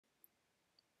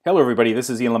Hello everybody, this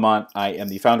is Ian Lamont. I am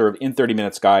the founder of In 30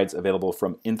 Minutes Guides, available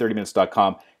from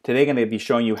in30minutes.com. Today I'm going to be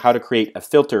showing you how to create a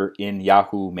filter in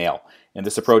Yahoo Mail. And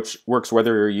this approach works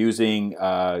whether you're using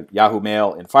Yahoo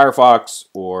Mail in Firefox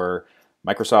or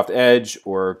Microsoft Edge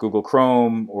or Google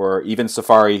Chrome or even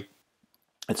Safari.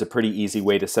 It's a pretty easy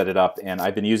way to set it up, and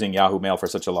I've been using Yahoo Mail for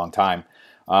such a long time.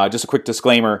 Just a quick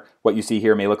disclaimer, what you see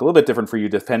here may look a little bit different for you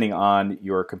depending on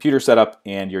your computer setup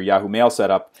and your Yahoo Mail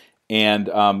setup, and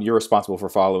you're responsible for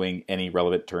following any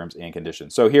relevant terms and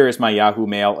conditions. So here is my Yahoo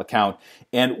Mail account,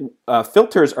 and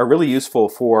filters are really useful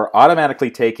for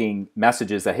automatically taking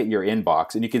messages that hit your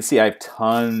inbox, and you can see I have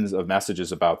tons of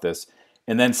messages about this,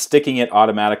 and then sticking it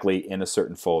automatically in a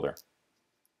certain folder.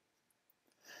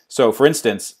 So for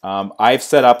instance, I've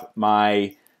set up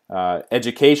my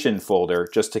education folder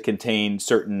just to contain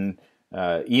certain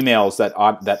emails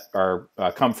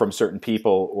that come from certain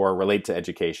people or relate to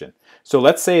education. So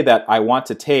let's say that I want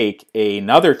to take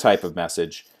another type of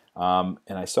message, and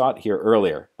I saw it here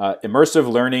earlier.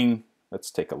 Immersive learning, let's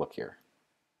take a look here.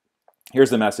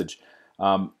 Here's the message.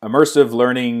 Immersive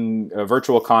learning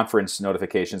virtual conference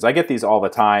notifications. I get these all the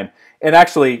time, and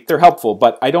actually they're helpful,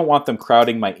 but I don't want them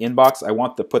crowding my inbox. I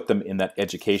want to put them in that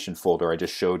education folder I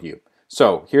just showed you.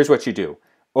 So here's what you do.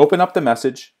 Open up the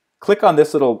message, click on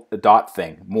this little dot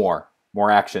thing, more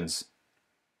actions.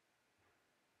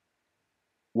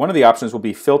 One of the options will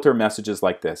be filter messages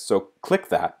like this. So click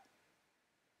that,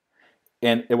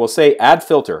 and it will say add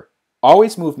filter.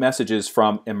 Always move messages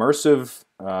from immersive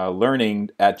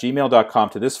learning at gmail.com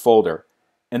to this folder,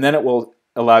 and then it will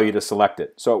allow you to select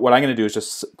it. So what I'm going to do is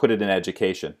just put it in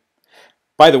education.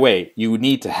 By the way, you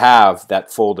need to have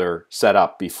that folder set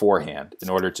up beforehand in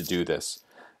order to do this.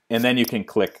 And then you can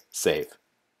click Save.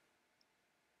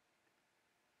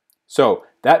 So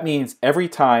that means every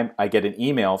time I get an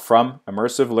email from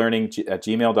immersivelearning at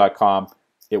gmail.com,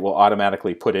 it will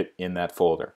automatically put it in that folder.